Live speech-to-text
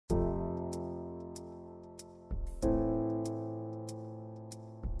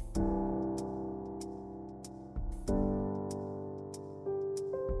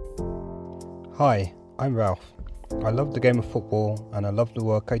Hi, I'm Ralph. I love the game of football and I love the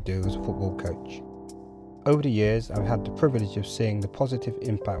work I do as a football coach. Over the years, I've had the privilege of seeing the positive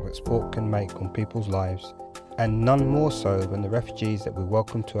impact that sport can make on people's lives, and none more so than the refugees that we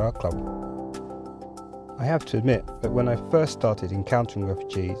welcome to our club. I have to admit that when I first started encountering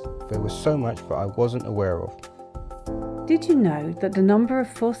refugees, there was so much that I wasn't aware of. Did you know that the number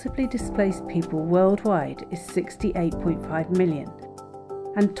of forcibly displaced people worldwide is 68.5 million?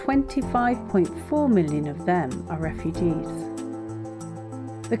 And 25.4 million of them are refugees.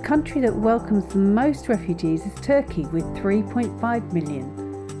 The country that welcomes the most refugees is Turkey with 3.5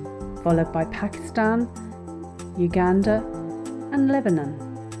 million, followed by Pakistan, Uganda and Lebanon.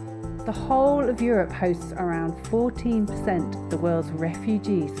 The whole of Europe hosts around 14% of the world's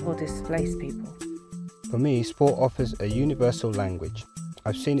refugees or displaced people. For me, sport offers a universal language.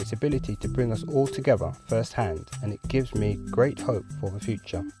 I've seen its ability to bring us all together firsthand, and it gives me great hope for the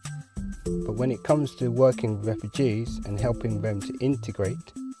future. But when it comes to working with refugees and helping them to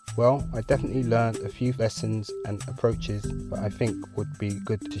integrate, well, I definitely learned a few lessons and approaches that I think would be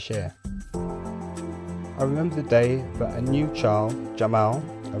good to share. I remember the day that a new child, Jamal,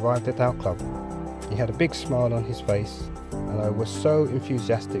 arrived at our club. He had a big smile on his face, and I was so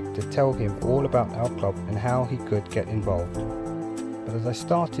enthusiastic to tell him all about our club and how he could get involved. But as I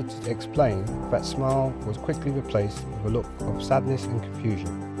started to explain, that smile was quickly replaced with a look of sadness and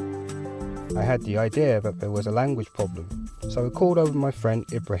confusion. I had the idea that there was a language problem, so I called over my friend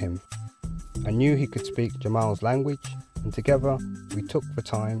Ibrahim. I knew he could speak Jamal's language, and together we took the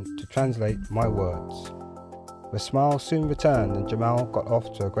time to translate my words. The smile soon returned and Jamal got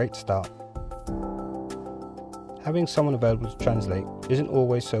off to a great start. Having someone available to translate isn't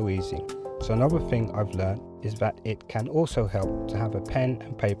always so easy, so another thing I've learned is that it can also help to have a pen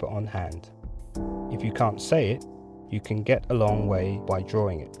and paper on hand. If you can't say it, you can get a long way by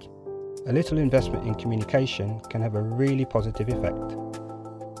drawing it. A little investment in communication can have a really positive effect.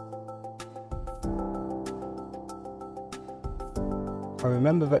 I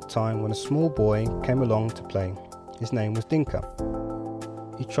remember that time when a small boy came along to play. His name was Dinka.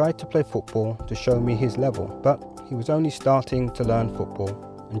 He tried to play football to show me his level, but he was only starting to learn football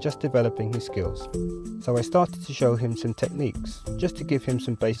and just developing his skills. So I started to show him some techniques, just to give him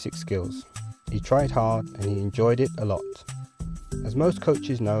some basic skills. He tried hard and he enjoyed it a lot. As most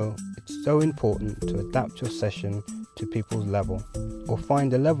coaches know, it's so important to adapt your session to people's level, or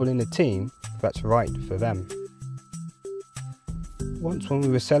find a level in the team that's right for them. Once when we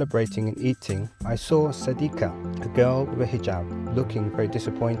were celebrating and eating, I saw Sadiqa, a girl with a hijab, looking very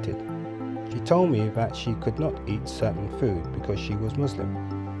disappointed. She told me that she could not eat certain food because she was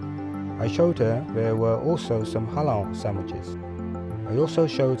Muslim. I showed her there were also some halal sandwiches. I also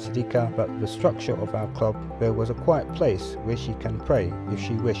showed Sadiqa that the structure of our club, there was a quiet place where she can pray if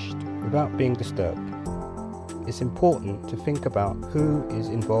she wished, without being disturbed. It's important to think about who is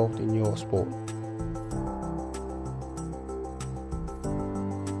involved in your sport.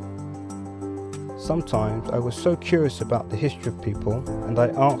 Sometimes I was so curious about the history of people, and I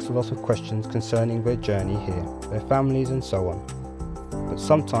asked a lot of questions concerning their journey here, their families and so on. But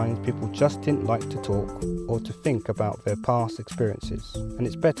sometimes people just didn't like to talk or to think about their past experiences, and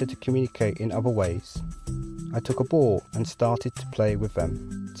it's better to communicate in other ways. I took a ball and started to play with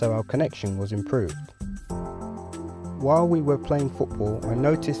them, so our connection was improved. While we were playing football, I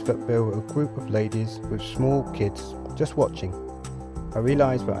noticed that there were a group of ladies with small kids just watching. I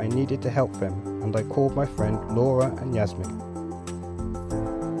realised that I needed to help them, and I called my friend Laura and Yasmin.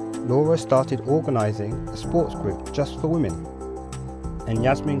 Laura started organising a sports group just for women, and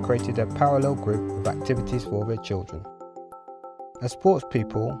Yasmin created a parallel group of activities for their children. As sports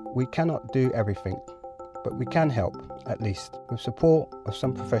people, we cannot do everything, but we can help, at least, with support of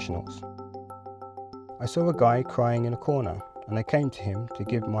some professionals. I saw a guy crying in a corner, and I came to him to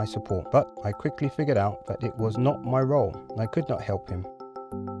give my support, but I quickly figured out that it was not my role, and I could not help him.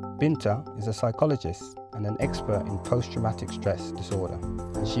 Binta is a psychologist and an expert in post-traumatic stress disorder,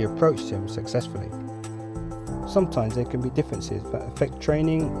 and she approached him successfully. Sometimes there can be differences that affect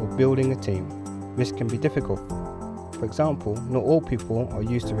training or building a team. This can be difficult. For example, not all people are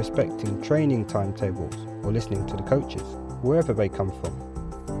used to respecting training timetables or listening to the coaches, wherever they come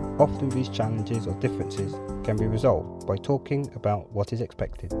from. Often these challenges or differences can be resolved by talking about what is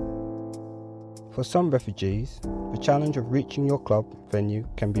expected. For some refugees, the challenge of reaching your club venue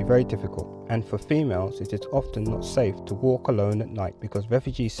can be very difficult, and for females it is often not safe to walk alone at night because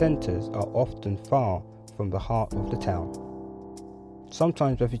refugee centres are often far from the heart of the town.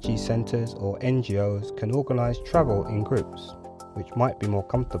 Sometimes refugee centres or NGOs can organise travel in groups, which might be more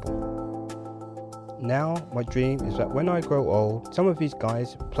comfortable. Now my dream is that when I grow old, some of these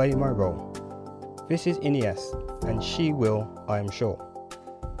guys play my role. This is Ines, and she will, I am sure.